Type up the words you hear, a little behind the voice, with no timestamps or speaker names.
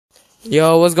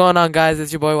Yo, what's going on, guys?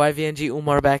 It's your boy YVNG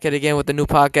Umar back at again with a new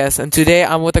podcast. And today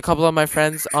I'm with a couple of my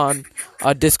friends on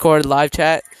a Discord live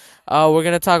chat. We're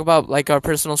gonna talk about like our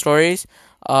personal stories,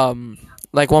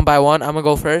 like one by one. I'm gonna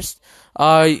go first.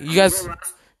 You guys,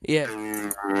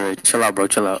 yeah. Alright, chill out, bro.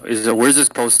 Chill out. Where's this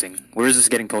posting? Where is this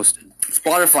getting posted?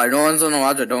 Spotify, no one's gonna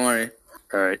watch it, don't worry.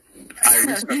 Alright.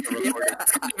 It's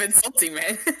kind of insulting,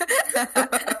 man.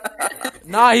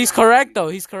 Nah, he's correct though.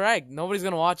 He's correct. Nobody's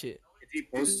gonna watch it. If he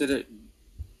posted it,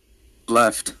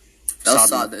 left. That was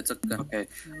Sad. sad, it's okay.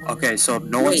 Okay, so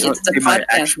no Wait, one's it's the in my podcast.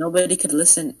 action. Nobody could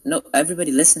listen. No,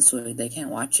 everybody listens to it. They can't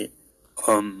watch it.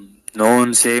 No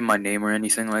one say my name or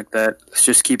anything like that. Let's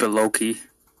just keep it low key.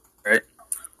 Right?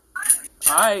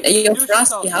 Alright. Hey, yo,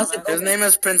 Frosty, how's it His name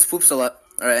is Prince Poops a lot.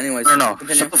 Alright, anyways. No.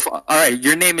 Continue. Shut the fuck. Alright,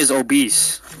 your name is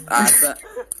obese. Bet.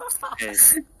 Okay.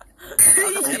 Jason,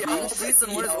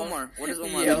 what is Omar? What is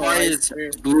Omar? Omar is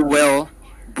blue whale.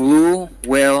 Blue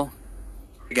whale.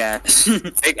 Big ass.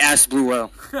 Big ass blue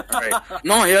whale. Alright.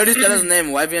 No, he already said his name.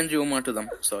 YVNG Omar to them,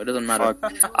 so it doesn't matter.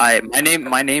 My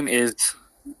name is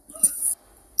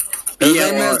His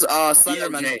name is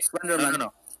Slenderman. BLJ. Slenderman.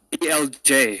 No.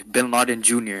 BLJ, Bin Laden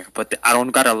Jr. But I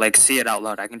don't gotta like say it out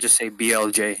loud. I can just say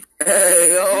BLJ.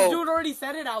 Hey, yo. Dude already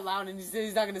said it out loud, and he said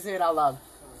he's not gonna say it out loud.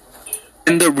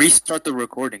 And the restart the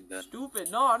recording then. Stupid.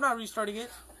 No, I'm not restarting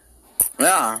it.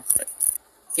 Yeah.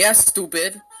 Yeah,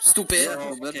 stupid. Stupid.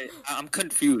 Okay, I'm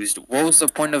confused. What was the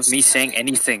point of me saying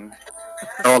anything?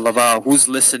 All about who's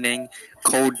listening,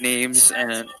 code names,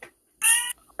 and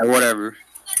whatever.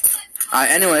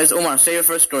 Alright, anyways, Omar, say your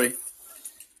first story.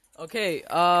 Okay,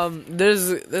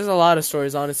 there's a lot of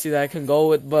stories honestly that I can go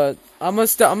with, but I'm gonna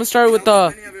start with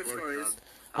the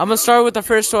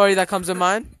first story that comes to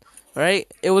mind. Right?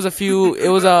 It was a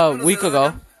week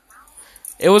ago.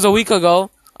 It was a week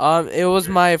ago. It was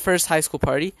my first high school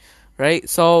party. Right?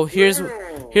 So here's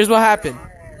what happened.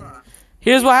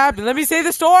 Here's what happened. Let me say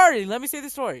the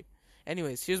story.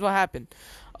 Anyways, here's what happened.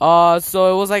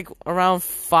 So it was like around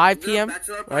 5 p.m.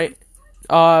 Right?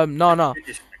 No.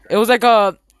 It was like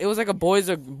a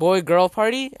boy girl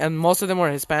party, and most of them were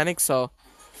Hispanic. So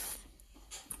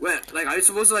Wait, like, are you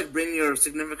supposed to, like, bring your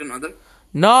significant other?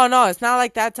 no, it's not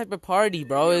like that type of party,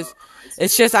 bro.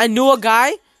 It's just I knew a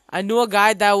guy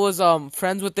that was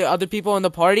friends with the other people in the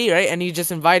party, right? And he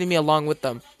just invited me along with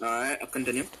them. Alright, I'll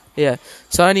continue. Yeah.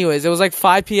 So anyways, it was like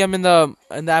 5 p.m. in the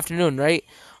afternoon, right?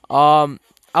 I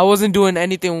wasn't doing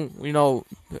anything,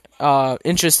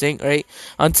 interesting, right?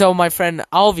 Until my friend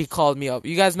Alvi called me up.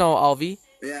 You guys know Alvi?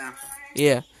 Yeah.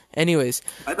 Yeah. Anyways.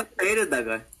 I thought I hated that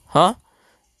guy. Huh?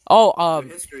 Oh,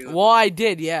 History. well, I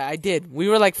did. Yeah, I did. We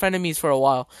were like frenemies for a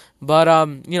while. But,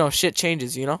 shit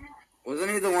changes, Wasn't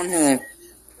he the one who...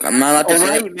 I'm not allowed to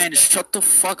say... Alright, man, shut the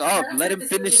fuck up. Let him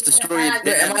finish the story.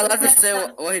 Am I allowed to say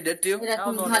what he did to you?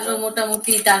 এরকম ভালো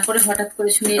মোটামুটি তারপরে হঠাৎ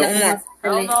করে শুনে এরকম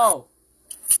Hell no.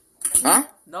 Huh?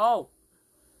 No.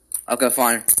 Okay,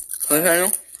 fine. Continue.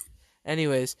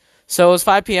 Anyways, so it was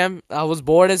 5 p.m. I was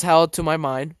bored as hell to my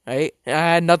mind, right? I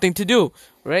had nothing to do,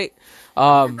 right?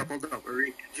 Hold up. End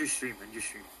your stream.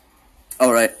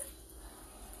 Alright.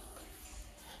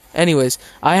 Anyways,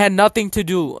 I had nothing to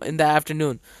do in the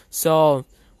afternoon. So,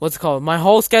 what's it called? My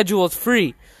whole schedule was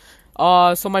free.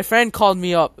 So my friend called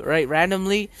me up, right,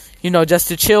 randomly, just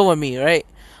to chill with me, right?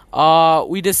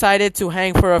 We decided to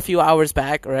hang for a few hours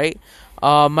back, right?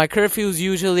 My curfew is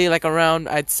usually like around,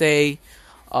 I'd say,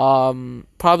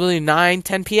 probably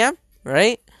 9-10 p.m.,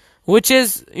 right? Which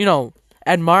is,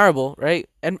 admirable, right?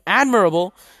 And admirable,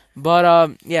 but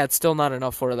yeah, it's still not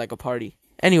enough for like a party.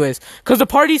 Anyways, because the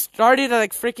party started at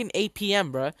like freaking 8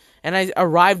 p.m., bruh, and I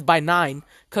arrived by 9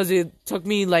 because it took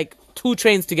me like 2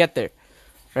 trains to get there,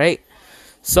 right?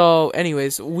 So,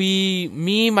 anyways,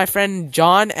 me, my friend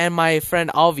John, and my friend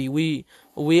Alvi,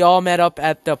 we all met up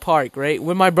at the park, right?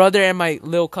 With my brother and my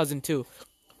little cousin too.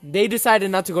 They decided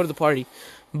not to go to the party,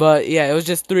 but yeah, it was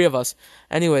just 3 of us.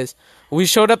 Anyways, we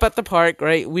showed up at the park,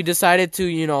 right? We decided to,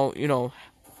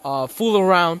 fool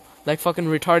around like fucking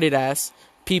retarded ass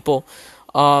people.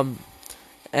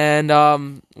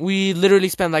 We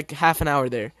literally spent like half an hour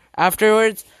there.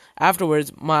 Afterwards,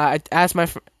 I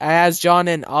asked John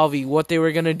and Alvi what they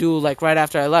were gonna do like right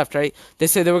after I left, right? They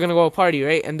said they were gonna go to a party,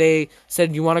 right? And they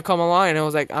said, "You want to come along?" And I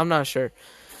was like, "I'm not sure."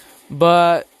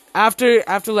 But after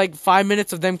like 5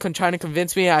 minutes of them trying to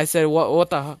convince me, I said, "What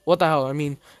the hell? I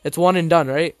mean, it's one and done,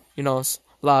 right? It's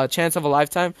a chance of a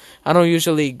lifetime. I don't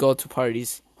usually go to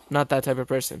parties. Not that type of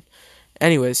person."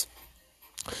 Anyways.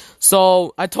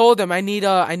 So I told them I need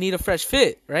a fresh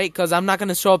fit, right? Because I'm not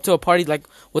gonna show up to a party like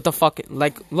with a fucking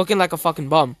like looking like a fucking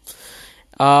bum.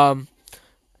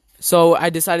 So I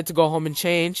decided to go home and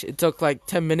change. It took like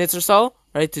 10 minutes or so,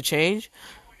 right, to change.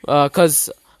 Cause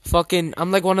fucking,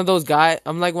 I'm like one of those guys.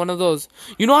 I'm like one of those.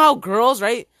 You know how girls,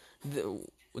 right?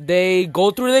 They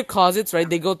go through their closets, right?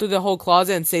 They go through the whole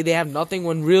closet and say they have nothing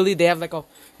when really they have like a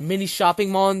mini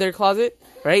shopping mall in their closet,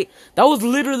 right? That was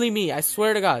literally me. I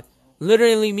swear to God,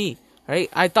 literally me, right?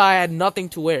 I thought I had nothing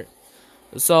to wear,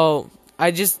 so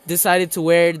I just decided to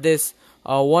wear this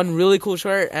one really cool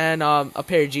shirt and a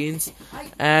pair of jeans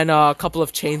and a couple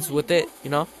of chains with it, you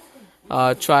know.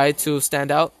 Try to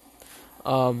stand out.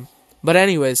 But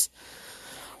anyways,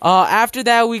 after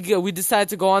that we decided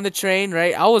to go on the train,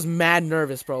 right? I was mad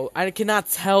nervous, bro. I cannot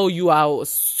tell you I was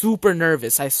super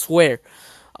nervous, I swear.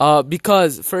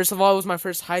 Because first of all, it was my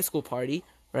first high school party,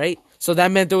 right? So that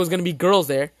meant there was gonna be girls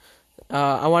there.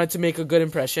 I wanted to make a good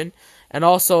impression. And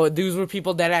also, these were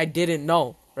people that I didn't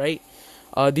know, right?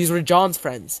 These were John's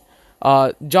friends.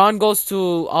 John goes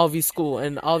to Alvi school,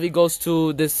 and Alvi goes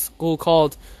to this school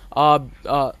called,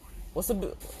 what's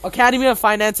the Academy of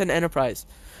Finance and Enterprise.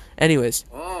 Anyways.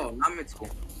 Oh, not mid school.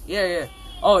 Yeah.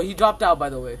 Oh, he dropped out, by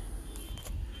the way.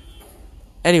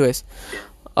 Anyways.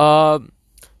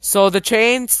 So the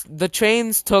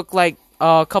trains took like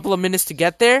a couple of minutes to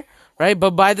get there, right?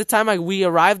 But by the time we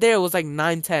arrived there, it was like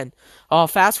 9:10.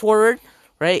 Fast forward,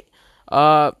 right?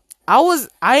 I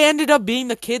ended up being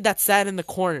the kid that sat in the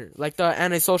corner, like the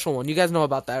antisocial one. You guys know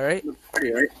about that, right?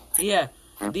 Party, right? Yeah,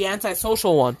 the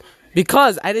antisocial one.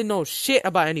 Because I didn't know shit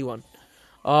about anyone.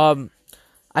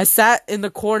 I sat in the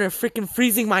corner freaking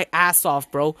freezing my ass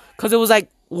off, bro. Because it was like,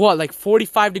 like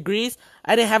 45 degrees?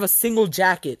 I didn't have a single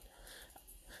jacket.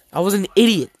 I was an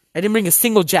idiot. I didn't bring a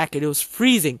single jacket. It was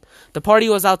freezing. The party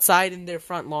was outside in their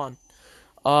front lawn.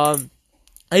 I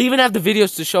even have the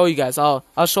videos to show you guys. I'll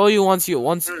show you once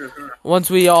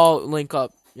we all link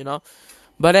up, you know.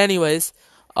 But anyways,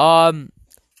 10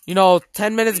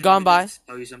 minutes gone by.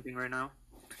 Tell you something right now.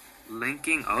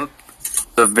 Linking up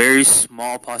a very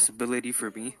small possibility for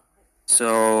me.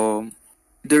 So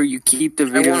either you keep the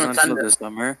videos until the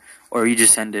summer, or you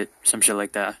just send it, some shit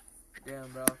like that.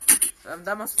 Damn, bro.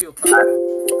 That must feel tough.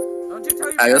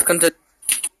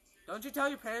 Don't you tell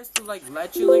your parents to like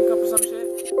let you link up or some shit?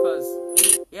 Because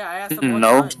I asked them one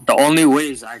No, time. the only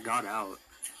ways I got out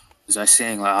is I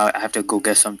saying like I have to go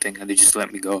get something, and they just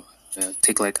let me go. I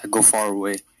go far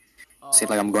away. Say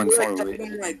like I'm going far away.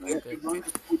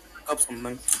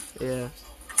 Yeah.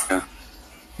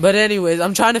 But anyways,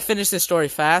 I'm trying to finish this story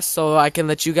fast so I can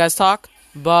let you guys talk.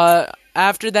 But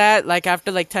after that,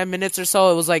 after 10 minutes or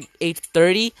so, it was like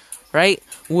 8:30, right?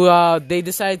 They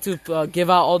decided to give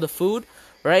out all the food,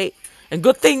 right? And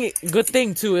good thing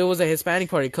too, it was a Hispanic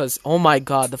party because, oh my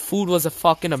god, the food was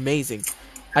fucking amazing.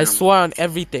 I swear on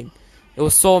everything. It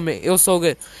was so amazing. It was so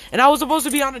good. And I was supposed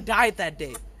to be on a diet that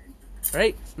day,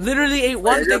 right? Literally ate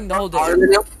one thing the whole day.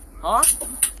 Huh?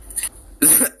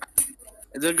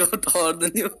 Is it girl taller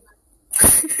than you?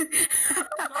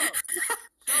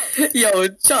 Yo,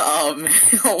 shut up, man.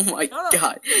 Oh my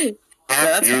god. Yeah,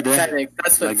 that's pathetic.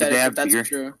 That's pathetic. That's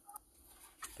true.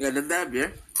 Yeah, did they have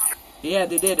beer? Yeah,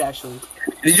 they did actually.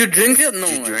 Did you drink it? No.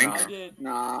 Did you drink? I did.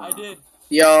 Nah. I did.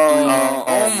 Yo,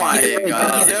 oh my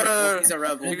god. He's a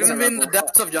rebel. You're gonna be in the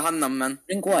depths of Jahannam, man.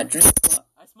 Drink what?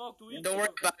 I smoked weed. Don't worry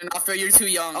about it, After you're too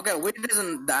young. Okay, weed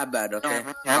isn't that bad, okay?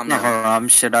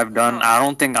 Shit I've done. I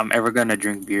don't think I'm ever gonna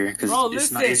drink beer because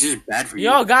it's just bad for you.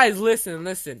 Yo, guys,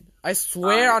 listen. I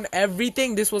swear on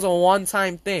everything, this was a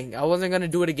one-time thing. I wasn't gonna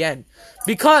do it again,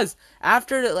 because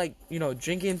after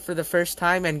drinking for the first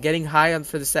time and getting high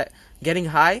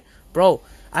bro,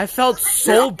 I felt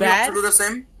so bad. You do the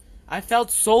same? I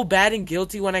felt so bad and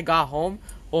guilty when I got home.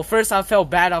 Well, first I felt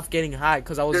bad off getting high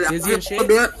because I was dizzy and shit.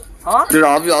 Huh? Did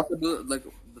Avi also do the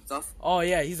stuff? Oh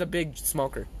yeah, he's a big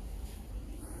smoker.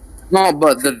 No,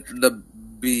 but the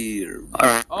beer.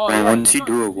 Once you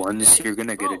do it once, you're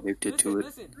gonna get addicted to it.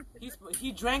 Listen,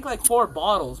 he drank like 4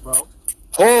 bottles, bro.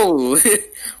 Oh.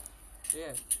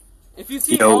 Yeah. If you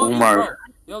see Yo, Alvi, Umar.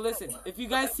 bro, listen. If you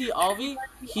guys see Alvi,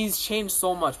 he's changed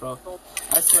so much, bro.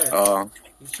 I swear.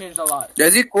 He's changed a lot.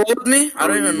 Is he cool with me? I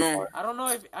don't even know.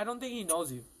 I don't think he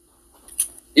knows you.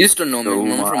 He used to know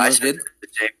me. From Masjid.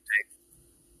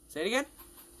 Say it again?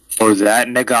 Oh, that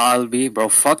nigga Albi, bro.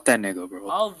 Fuck that nigga, bro.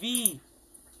 Alvi.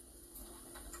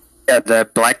 Yeah,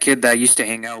 that black kid that used to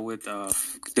hang out with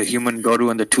the human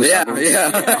Godu and the two suburbs. Yeah.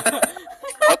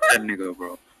 Fuck that nigga,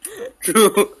 bro.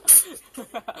 True.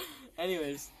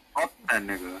 Anyways. Fuck that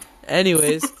nigga.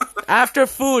 Anyways, after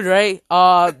food, right?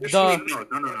 No. You know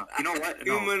what?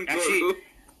 Actually,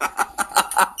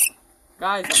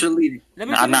 guys, let me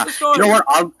finish the story. You know what?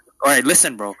 Alright,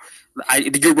 listen, bro.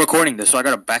 You're recording this, so I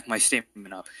gotta back my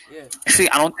statement up. Yeah. Actually,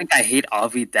 I don't think I hate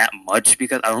Avi that much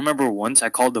because I remember once I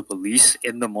called the police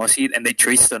in the masjid and they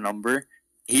traced the number.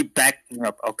 He backed me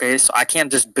up, okay? So I can't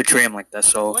just betray him like that.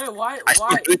 So Wait,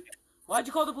 why'd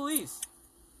you call the police?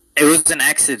 it was an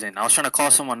accident. I was trying to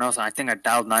call someone else, and I think I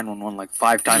dialed 911 like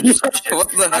 5 times or some shit. What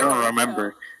the I hell? don't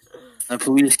remember. The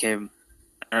police came,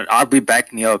 and Avi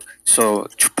backed me up. So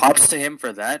props to him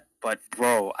for that. But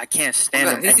bro, I can't stand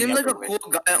him. He any seems like other a way.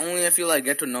 cool guy only if you like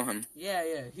get to know him. Yeah,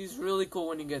 he's really cool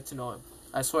when you get to know him.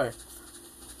 I swear.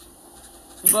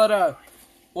 But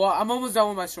well, I'm almost done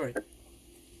with my story.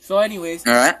 So, anyways,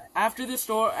 All right. after the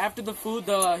food,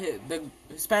 the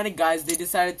Hispanic guys, they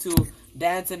decided to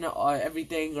dance and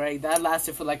everything. Right, that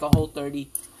lasted for like a whole 30.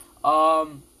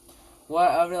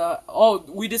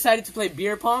 We decided to play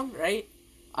beer pong. Right.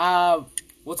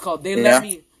 What's called? They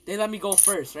let me go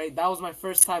first. Right. That was my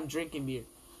first time drinking beer.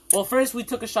 Well, first we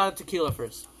took a shot of tequila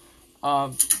first.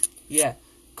 Yeah,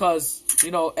 cause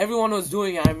everyone was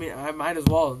doing it. I mean, I might as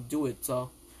well do it.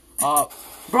 So.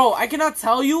 Bro, I cannot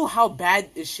tell you how bad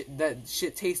that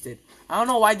shit tasted. I don't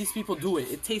know why these people do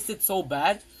it. It tasted so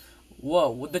bad.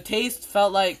 Whoa, the taste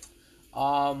felt like,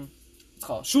 it's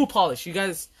called shoe polish. You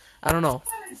guys, I don't know.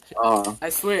 I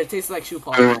swear, it tasted like shoe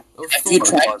polish. You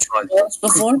tried shoe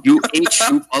before? You ate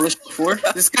shoe polish before?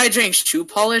 This guy drinks shoe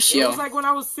polish, It yo. was like when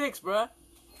I was 6, bruh.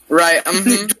 Right.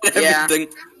 Yeah. Yo,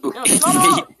 shut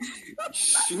up.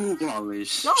 Shoe polish.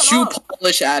 Shut Shoe up.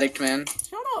 polish addict, man.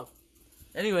 Shut up.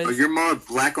 Anyways. But you're more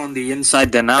black on the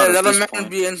inside than out. Yeah, at let a this man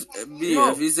point.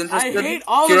 if he's interested. I hate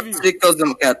all of you. Curiosity kills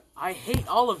the cat. I hate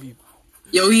all of you.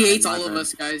 Yo, he hates all of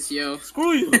us, guys. Yo.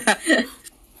 Screw you.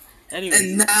 Anyways.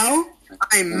 And now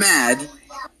I'm mad.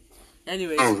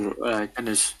 Anyways. Oh,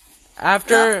 finish.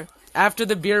 After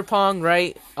the beer pong,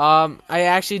 right? I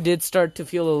actually did start to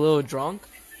feel a little drunk,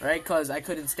 right? Cause I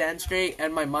couldn't stand straight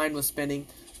and my mind was spinning,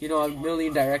 a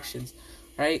million directions,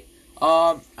 right?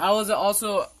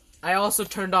 I also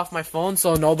turned off my phone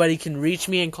so nobody can reach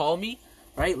me and call me,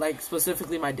 right? Like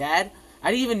specifically my dad.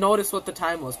 I didn't even notice what the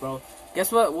time was, bro.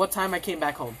 Guess what? What time I came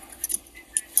back home?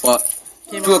 What?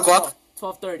 2 o'clock?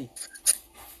 12:30.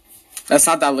 That's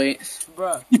not that late.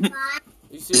 Bruh.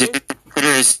 You serious?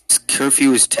 His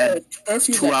curfew is 10.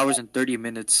 Curfew 2 hours and 30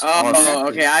 minutes. Oh,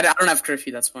 okay. I don't have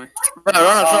curfew. That's fine. Bro, shut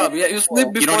up. Yeah, you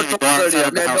sleep before don't even go outside 12:30.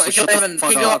 of the house, so shut the I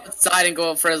fuck can go up. outside and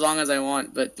go for as long as I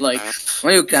want, but like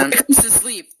when you can.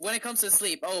 When it comes to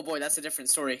sleep, oh boy, that's a different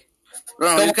story.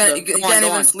 Bro, you can't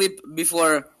even sleep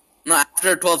before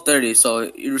after 12:30.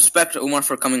 So you respect Umar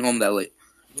for coming home that late.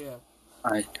 Yeah.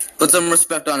 Alright, Put some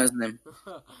respect on his name.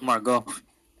 Margo.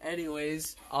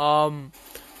 Anyways,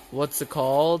 what's it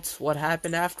called? What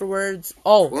happened afterwards?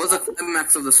 Oh, What was the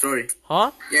climax of the story? huh?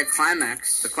 Yeah,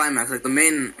 climax. The climax, like the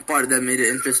main part that made it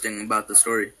interesting about the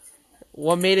story.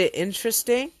 What made it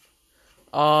interesting?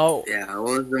 Yeah, what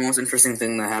was the most interesting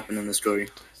thing that happened in the story?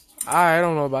 I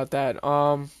don't know about that.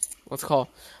 What's it called?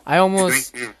 I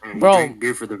almost, Bro. bro. Drink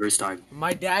beer for the first time.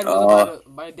 My dad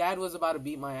was about to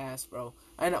beat my ass, bro.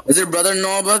 I know. Does your brother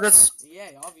know about this? Yeah,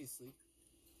 obviously.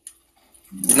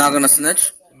 He's not gonna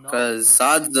snitch? No. Cause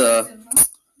Saad's,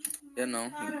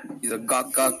 he's a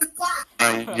gawk.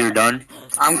 You're done?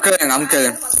 I'm kidding.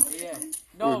 Yeah.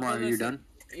 No, Omar, but you listen. done?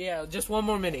 Yeah, just one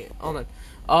more minute. Hold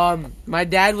on. My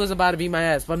dad was about to beat my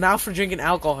ass, but now for drinking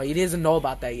alcohol, he doesn't know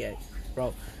about that yet,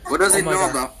 bro. What does he my know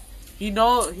God. about? He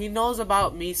knows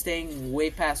about me staying way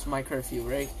past my curfew,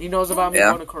 right? He knows about me Yeah.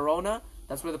 going to Corona.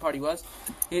 That's where the party was.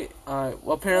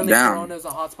 Apparently Damn. Corona is a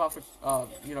hotspot for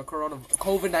Corona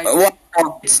COVID-19. What?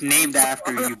 It's named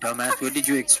after you, dumbass. What did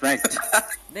you expect?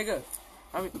 Nigga,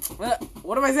 I mean,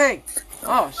 what am I saying?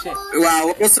 Oh shit! Wow,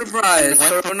 what a surprise!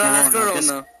 Went to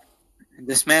Corona.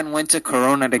 This man went to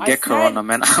Corona to I get said- Corona,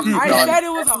 man. I'm I done. said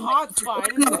it was a hotspot. I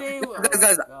didn't say it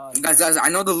was. Guys, I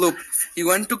know the loop. He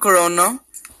went to Corona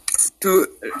to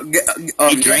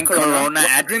He drank Corona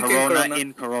at drinking Corona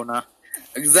in Corona.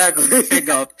 Exactly. Pick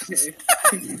up.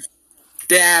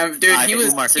 Damn, dude, Alright, he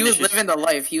was Umar, finish your- living the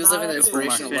life. He was living the Umar,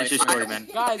 inspirational Finish life. your story, man.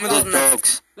 Guys,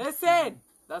 Jokes. listen.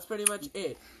 That's pretty much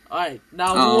it. All right,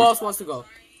 now Oh. who else wants to go?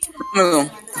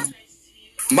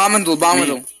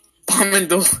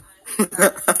 Bamandul.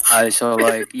 Alright, so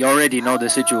like you already know the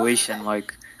situation.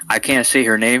 Like I can't say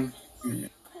her name.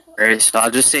 Alright, so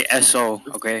I'll just say SO,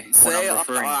 okay? When Say, I'm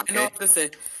referring, I know okay? what to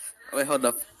say. Wait, hold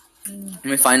up. Let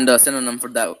me find a synonym for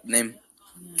that name.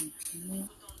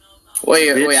 Wait,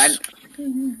 Bitch.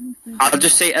 I'll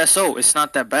just say SO. It's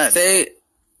not that bad. say,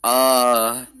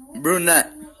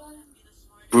 brunette.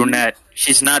 Brunette.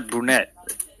 She's not brunette.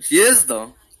 She is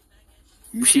though.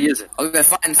 She isn't. Okay,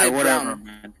 fine. Say Whatever, brown.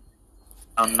 man.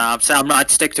 I'm not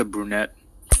stick to brunette.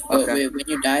 Oh, Okay. wait, when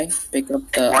you die, pick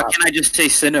up the. Why can't I just say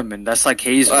cinnamon? That's like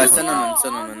hazel.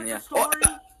 Cinnamon, yeah. Oh,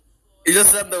 you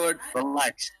just said the word.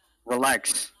 Relax.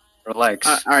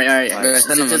 Alright. Like,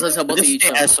 Cinnamon. Just both of Just you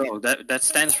say SO. That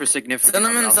stands for significant.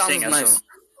 Cinnamon I'm saying sounds SO. nice.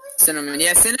 Cinnamon.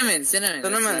 Yeah, cinnamon. Cinnamon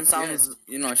That's sounds,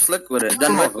 slick with it.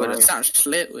 Done with it. Sounds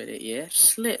slit with it, yeah.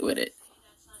 Slit with it.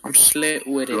 I'm slit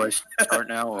with Do I it. start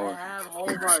now or? have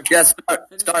homework. Yeah,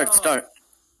 start.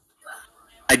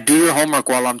 I do your homework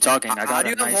while I'm talking. I How got do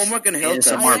a you have nice homework in health?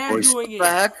 ASMR I am voice. doing What the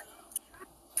it. heck?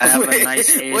 I have a nice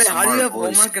ASMR Wait, how do you have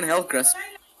voice. homework in health, Chris?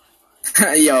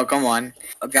 Yo, come on.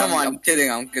 Okay, Come on. I'm kidding.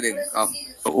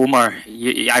 Umar,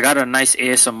 I got a nice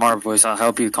ASMR voice. I'll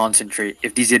help you concentrate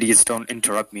if these idiots don't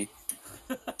interrupt me.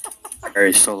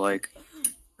 Alright, so like,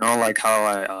 like how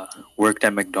I worked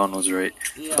at McDonald's, right?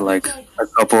 Yeah. For like a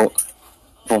couple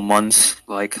months,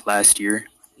 like last year.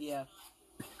 Yeah.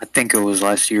 I think it was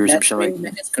last year or some That's shit 3 like that.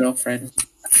 minutes, girlfriend.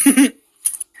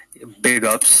 Big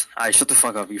ups. I shut the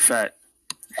fuck up, you fat.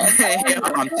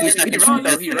 I'm 2 seconds Bro, from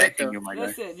yo, disconnecting you, my guy.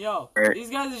 Listen, yo, Alright. these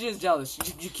guys are just jealous.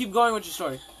 You keep going with your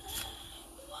story.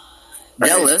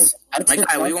 Jealous? My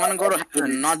guy, we want to go to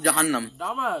heaven, not Jahannam.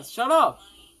 Dumbass, shut up.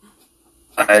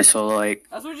 Alright, so like,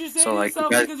 That's what you're saying So, to like,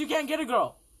 yourself you guys- because you can't get a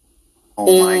girl.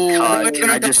 oh my Oh, god, wait, can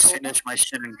I wait, just wait. finish my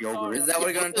shit and go over Is it? that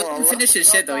what you're gonna tell Let him Allah? finish his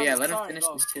shit though. Yeah, let him finish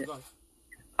his shit.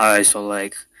 Alright, so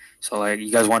like,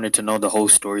 you guys wanted to know the whole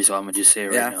story, so I'm gonna just say it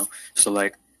right Yeah. now.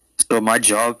 So my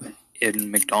job in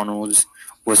McDonald's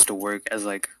was to work as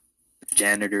like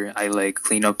janitor. I like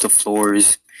clean up the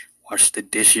floors, wash the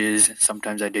dishes.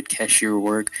 Sometimes I did cashier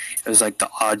work. It was like the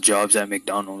odd jobs at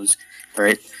McDonald's,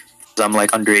 right? 'Cause I'm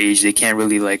like underage. They can't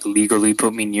really like legally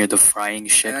put me near the frying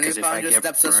shit And then you because if I found your get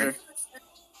stepsister. burned,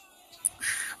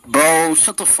 bro,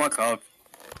 shut the fuck up.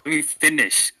 Let me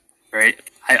finish, right?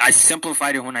 I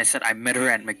simplified it when I said I met her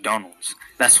at McDonald's.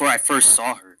 That's where I first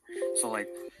saw her. So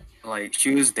like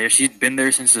she was there. She'd been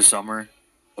there since the summer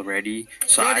already.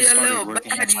 So I started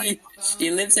working.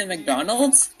 She lives in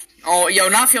McDonald's? Oh, yo,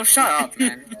 Nafio, shut up,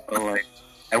 man. So like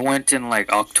I went in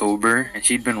like October, and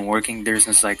she'd been working there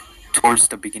since like towards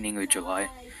the beginning of July.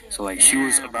 So like she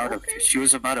was about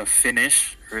to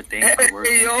finish her thing for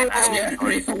working. yo, And I She was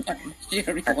already won. She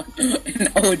already won. An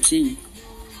OG.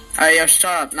 Alright, yo,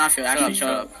 shut up, Nafio. Actually, shut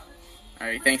up.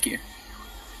 Alright, thank you.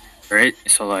 right.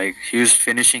 So like she was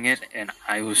finishing it, and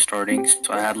I was starting.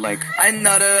 So I had like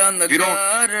Another on the You don't-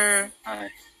 gutter. uh,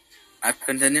 I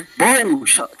continue. bro.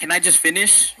 Can I just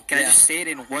finish? Can I Yeah. just say it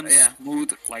in one Yeah.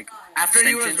 smooth like After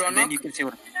you was sentence, and then Ronak, you can say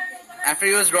what? after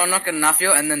you was Ronak and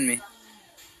Nafio, and then me.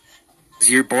 'Cause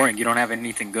you're boring. You don't have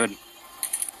anything good.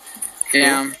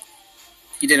 Damn.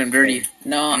 You did him dirty.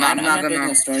 No, I'm I'm not not gonna- doing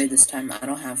a story this time. I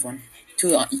don't have one. Too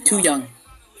young.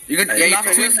 You could, Yeah,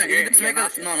 Nafio, you you could- could yeah, make a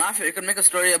Nafio. You could make a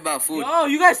story about food. Yo,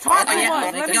 you guys talk Oh, too yeah, much.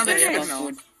 I'll Let make him a story finish. about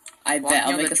food. I Walking bet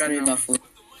I'll on make the a story treadmill. about food.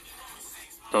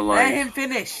 So Let like. him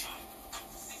finish.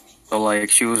 So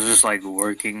like she was just like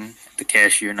working at the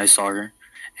cashier, and I saw her,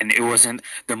 and it wasn't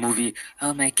the movie.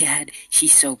 Oh my god,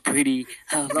 she's so pretty.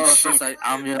 Oh No, shit. first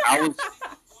I was.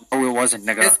 Oh, it wasn't,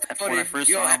 nigga. His When I story. first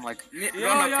Yo, saw her, I'm like,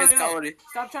 Ronak, his story.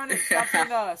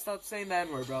 Stop saying the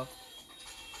N-word, bro.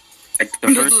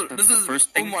 This is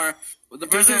first thing. Umar, the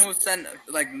person who sent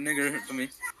like nigger to me.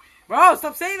 Bro,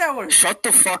 stop saying that word. Shut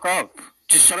the fuck up.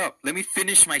 Just shut up. Let me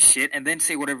finish my shit, and then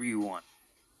say whatever you want.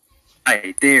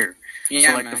 Alright, there. Yeah,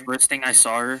 So like man. the first thing I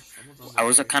saw her, I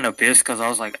was kind of pissed because I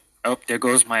was like, oh, there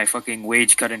goes my fucking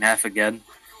wage cut in half again.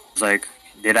 I was like,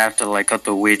 they'd have to like cut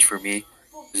the wage for me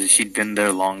because she'd been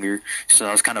there longer. So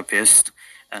I was kind of pissed,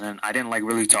 and then I didn't like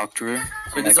really talk to her.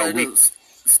 So For you like a decided week.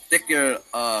 to stick your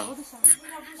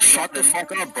Shut the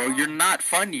fuck up, bro. You're not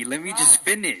funny. Let me just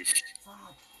finish,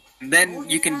 and then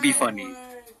you can be funny.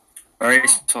 Alright,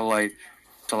 so like,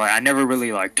 I never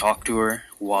really like talked to her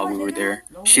while we were there.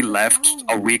 She left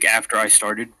a week after I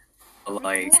started.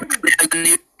 Like,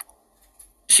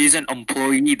 she's an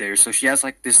employee there, so she has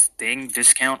like this thing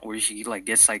discount where she like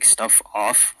gets like stuff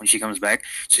off when she comes back.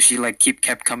 So she like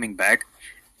kept coming back,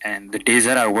 and the days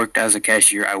that I worked as a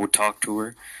cashier, I would talk to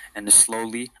her, and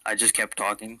slowly I just kept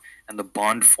talking, and the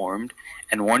bond formed.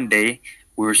 And one day,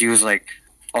 where she was like,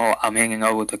 "Oh, I'm hanging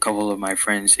out with a couple of my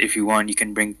friends. If you want, you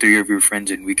can bring 3 of your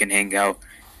friends and we can hang out."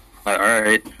 Like,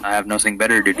 alright, I have nothing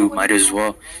better to do, might as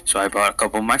well. So I brought a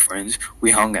couple of my friends, we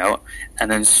hung out,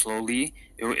 and then slowly,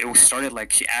 it started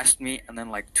like she asked me, and then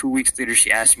like 2 weeks later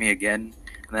she asked me again,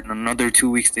 and then another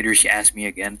 2 weeks later she asked me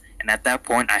again, and at that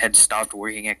point I had stopped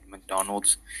working at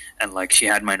McDonald's, and like she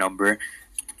had my number.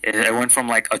 It went from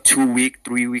like a 2-week,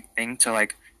 3-week thing to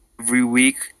like every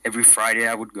week, every Friday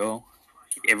I would go,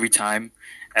 every time,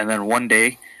 and then one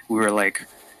day we were like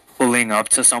pulling up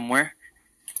to somewhere,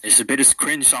 It's a bit of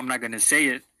cringe, so I'm not gonna say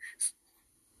it.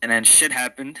 And then shit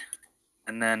happened,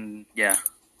 and then yeah,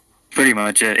 pretty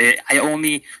much it. I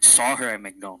only saw her at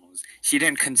McDonald's. She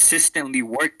didn't consistently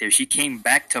work there. She came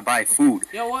back to buy food.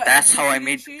 Yo, what? That's how I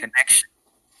made the connection.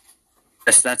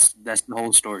 That's the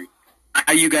whole story.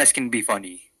 How you guys can be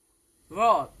funny?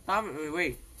 Bro,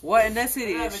 wait. What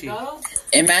ethnicity is she?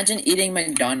 Imagine eating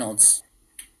McDonald's.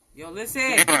 Yo,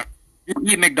 listen. You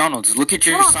eat McDonald's. Look at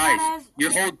your size.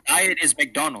 Your whole diet is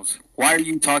McDonald's. Why are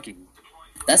you talking?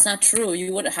 That's not true.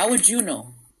 How would you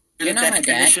know? You're The not my dad.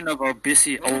 definition of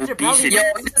obesity. Yo,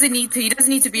 he doesn't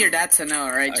need to be your dad to know,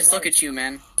 alright? Just look at you,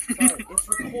 man. Sorry, it's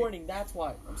recording, that's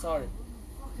why. I'm sorry.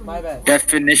 My bad.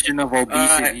 Definition of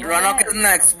obesity. Ronok is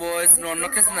next, boys.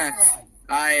 Ronok is next.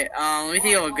 Alright, let me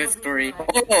think of a good story.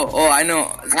 Oh, I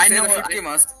know. I know what you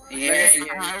must. Yeah.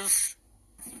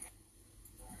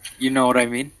 You know what I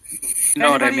mean? If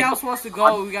anybody else wants to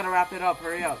go, we gotta wrap it up.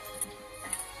 Hurry up.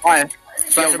 Why?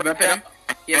 Yo, wrap it up.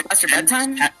 Yeah, that's your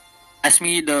bedtime? Ask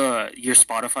me your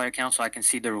Spotify account so I can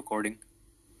see the recording.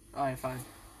 Alright, fine.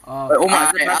 Yo,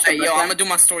 I'm gonna do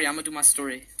my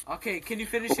story. Okay, can you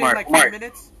finish it in like 5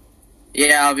 minutes?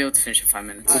 Yeah, I'll be able to finish in 5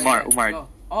 minutes. Umar.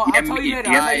 Oh, I'll tell you later.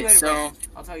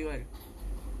 I'll tell you later.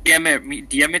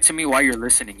 DM it to me while you're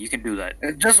listening. You can do that.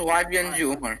 Just YBNG,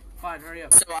 Umar. Fine, hurry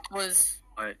up. So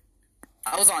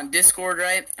I was on Discord,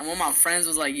 right? And one of my friends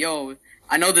was like, "Yo,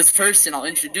 I know this person. I'll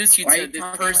introduce you to this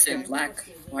person." Why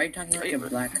are you talking like you're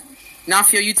black?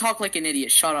 Nafio, you talk like an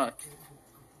idiot. Shut up.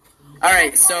 All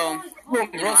right, so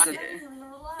roasted.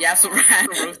 Yeah, so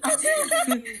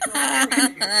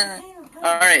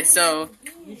all right, so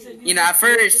at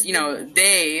first,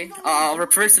 they, I'll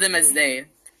refer to them as they.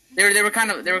 They were kind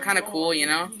of cool,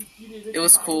 It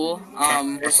was cool.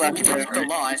 We talked a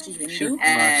lot,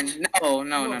 and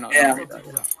no. Yeah.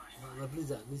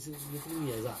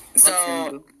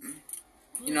 So,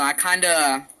 I kind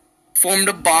of formed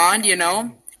a bond, It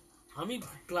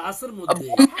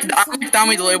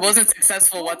wasn't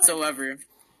successful whatsoever.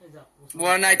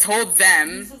 When I told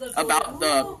them about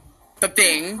the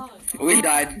thing, we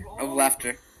died of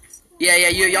laughter. Yeah,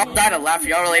 y'all died of laughter.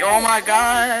 Y'all were like, "Oh my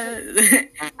god!"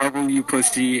 Bubble, you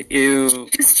pussy, ew.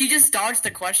 She just dodged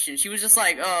the question. She was just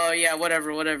like, "Oh yeah,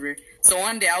 whatever." So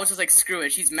one day I was just like, "Screw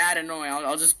it. She's mad annoying.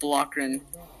 I'll just block her and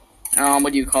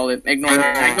what do you call it? Ignore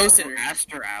her." I ghosted her.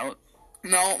 Asked her out.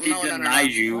 No.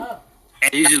 Denied you.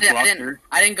 And you just blocked her.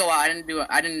 I didn't go out. I didn't do it.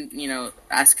 I didn't,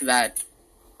 ask that.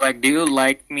 Like, do you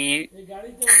like me?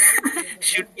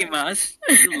 Shoot him us.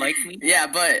 Do you like me? Yeah,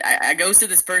 but I ghosted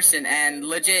this person and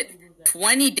legit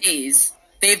 20 days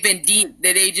they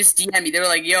just DM me. They were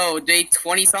like, "Yo, day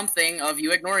 20 something of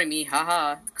you ignoring me.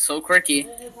 Haha, so quirky."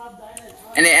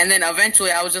 And then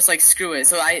eventually I was just like, "Screw it."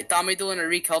 So Tamidul and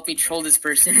Arik helped me troll this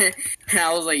person. And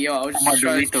I was like, "Yo, I was just I'm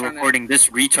gonna delete the recording. This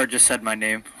retard just said my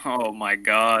name. Oh my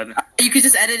god. You could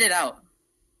just edit it out.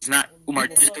 It's not Umar,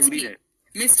 just delete it.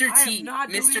 Mr. T. I am not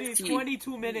Mr. deleting T.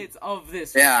 22 minutes of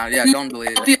this. Yeah, don't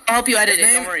delete it. I'll help you edit it,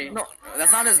 don't worry. No,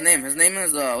 that's not his name. His name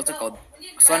is, what's it called?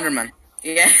 Slenderman.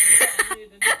 Yeah.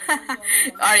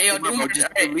 Alright,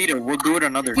 just delete it. We'll do it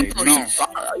another day. No.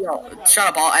 Shut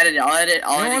up, I'll edit it.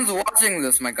 No one's watching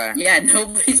this, my guy. Yeah,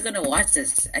 nobody's gonna watch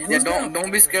this. Yeah,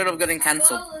 don't be scared of getting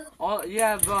cancelled.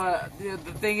 Yeah, but the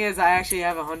thing is, I actually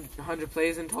have 100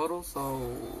 plays in total, so...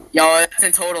 Yo, that's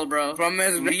in total, bro. From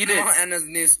his grandma and his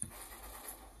niece.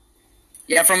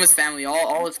 Yeah, from his family,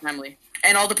 all his family.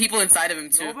 And all the people inside of him,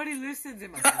 too. Nobody listens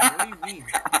in my family, what do you mean?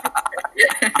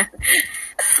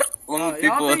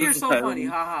 Y'all think you're so funny,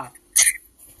 haha.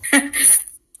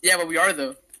 Yeah, but we are,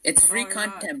 though. It's free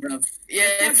content, bro. Yeah,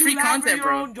 it's free content,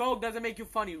 bro. Your own joke doesn't make you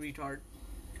funny, retard.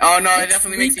 Oh, no, it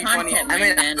definitely makes me funny. I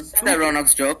mean, that's that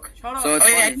Ronok's joke. Shut up. So it's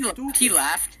yeah, he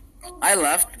laughed. I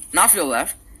left. Nafio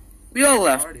left. We all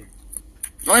left.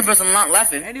 The only person not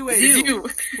laughing Anyway, is you.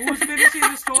 Who was finishing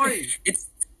the story?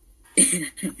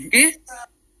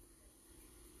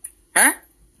 Huh?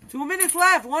 2 minutes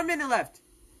left. 1 minute left.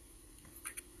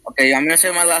 Okay, I'm gonna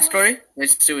say my last story.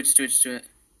 Let's do it.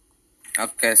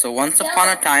 Okay, so once upon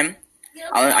a time,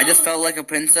 I just felt like a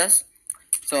princess.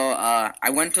 So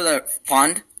I went to the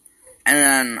pond, and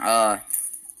then I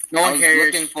was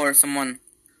looking for someone.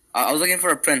 I was looking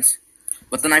for a prince,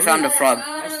 but then I found a frog.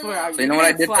 I swear. So you know what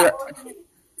I did to?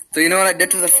 So you know what I did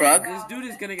to the frog? This dude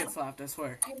is gonna get slapped. I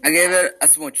swear. I gave it a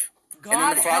smooch, God and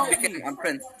then the frog help became me. a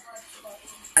prince.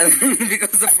 And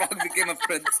because the frog became a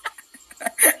prince,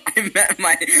 I met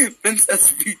my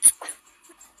princess peach.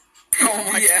 Oh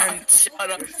my Yeah. god, shut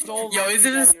up. So Yo, is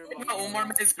lucky this that you're about Omar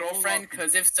met his girlfriend?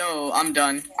 Because if so, I'm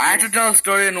done. I have to tell a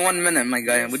story in 1 minute, my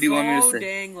guy. What do you want me to So say?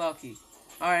 dang lucky.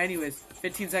 Alright, anyways,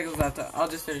 15 seconds left. I'll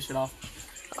just finish it off.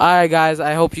 Alright, guys.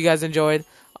 I hope you guys enjoyed.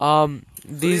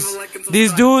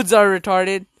 These dudes are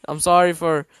retarded. I'm sorry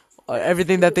for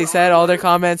everything that they said, all their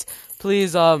comments.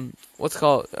 Please,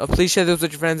 please share this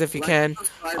with your friends if you can.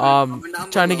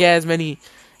 Trying to get as many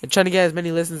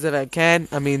listens as I can.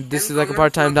 I mean, this is like a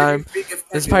part-time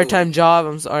job.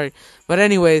 I'm sorry, but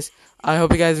anyways, I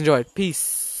hope you guys enjoyed.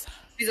 Peace.